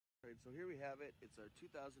So here we have it. It's our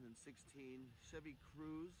 2016 Chevy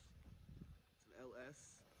Cruze. It's an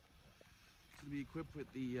LS. It's going to be equipped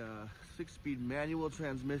with the 6-speed manual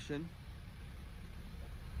transmission.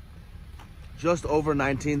 Just over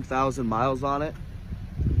 19,000 miles on it.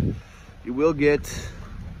 You will get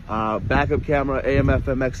backup camera, AM,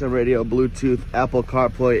 FM, XM radio, Bluetooth, Apple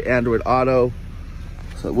CarPlay, Android Auto.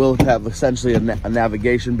 So it will have essentially a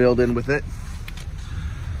navigation built in with it.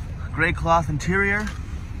 Gray cloth interior.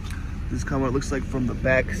 This is kind of what it looks like from the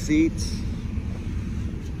back seats.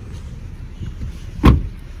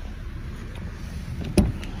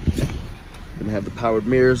 Gonna have the powered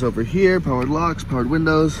mirrors over here, powered locks, powered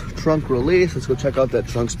windows, trunk release. Let's go check out that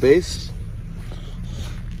trunk space.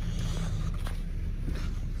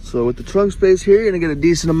 So with the trunk space here, you're gonna get a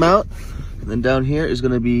decent amount. And then down here is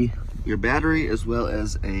gonna be your battery as well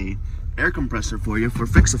as a air compressor for you for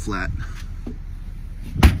fix-a-flat.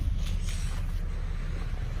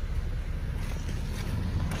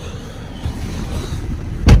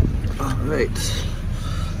 Alright,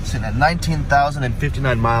 sitting at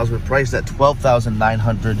 19,059 miles. We're priced at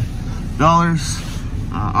 $12,900.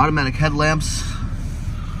 Automatic headlamps.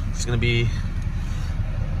 It's going to be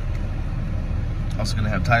also going to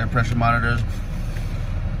have tire pressure monitors,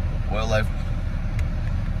 oil life,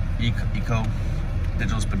 eco,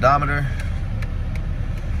 digital speedometer.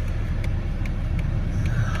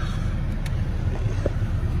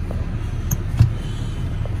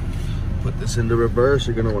 Put this into reverse.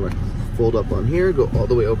 You're going to want to fold up on here, go all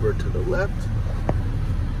the way over to the left.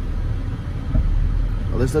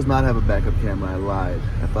 Well, this does not have a backup camera. I lied.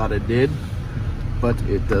 I thought it did, but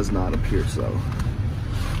it does not appear so.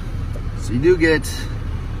 So you do get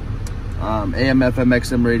AM, FM,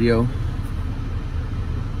 XM radio.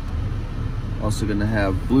 Also going to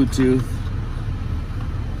have Bluetooth.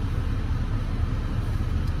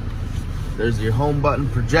 There's your home button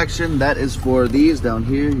projection. That is for these down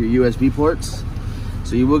here, your USB ports.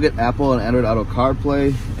 So you will get Apple and Android Auto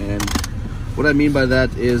CarPlay. And what I mean by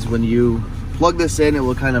that is when you plug this in, it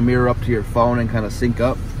will kind of mirror up to your phone and kind of sync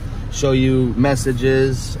up. Show you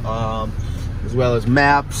messages, as well as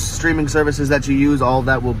maps, streaming services that you use. All of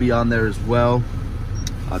that will be on there as well.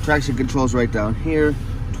 Traction controls right down here.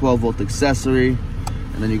 12-volt accessory.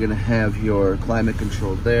 And then you're going to have your climate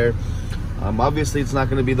control there. Obviously, it's not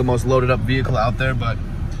going to be the most loaded up vehicle out there, but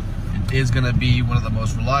it is going to be one of the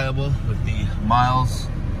most reliable with the miles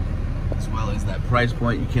as well as that price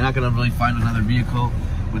point. You're not going to really find another vehicle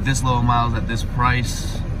with this low miles at this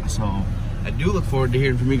price. So I do look forward to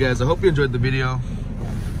hearing from you guys. I hope you enjoyed the video.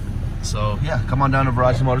 So yeah, come on down to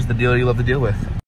Cruze Motors, the dealer you love to deal with.